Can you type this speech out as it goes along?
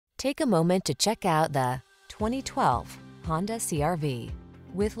Take a moment to check out the 2012 Honda CR-V.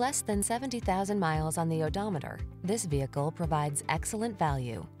 With less than 70,000 miles on the odometer, this vehicle provides excellent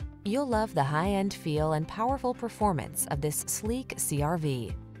value. You'll love the high-end feel and powerful performance of this sleek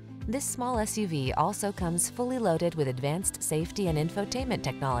CR-V. This small SUV also comes fully loaded with advanced safety and infotainment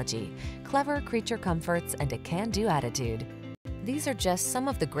technology, clever creature comforts, and a can-do attitude. These are just some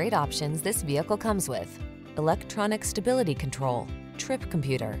of the great options this vehicle comes with: electronic stability control, trip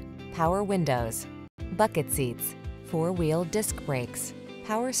computer, power windows, bucket seats, four-wheel disc brakes,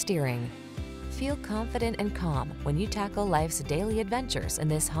 power steering. Feel confident and calm when you tackle life's daily adventures in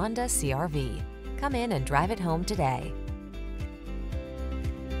this Honda CR-V. Come in and drive it home today.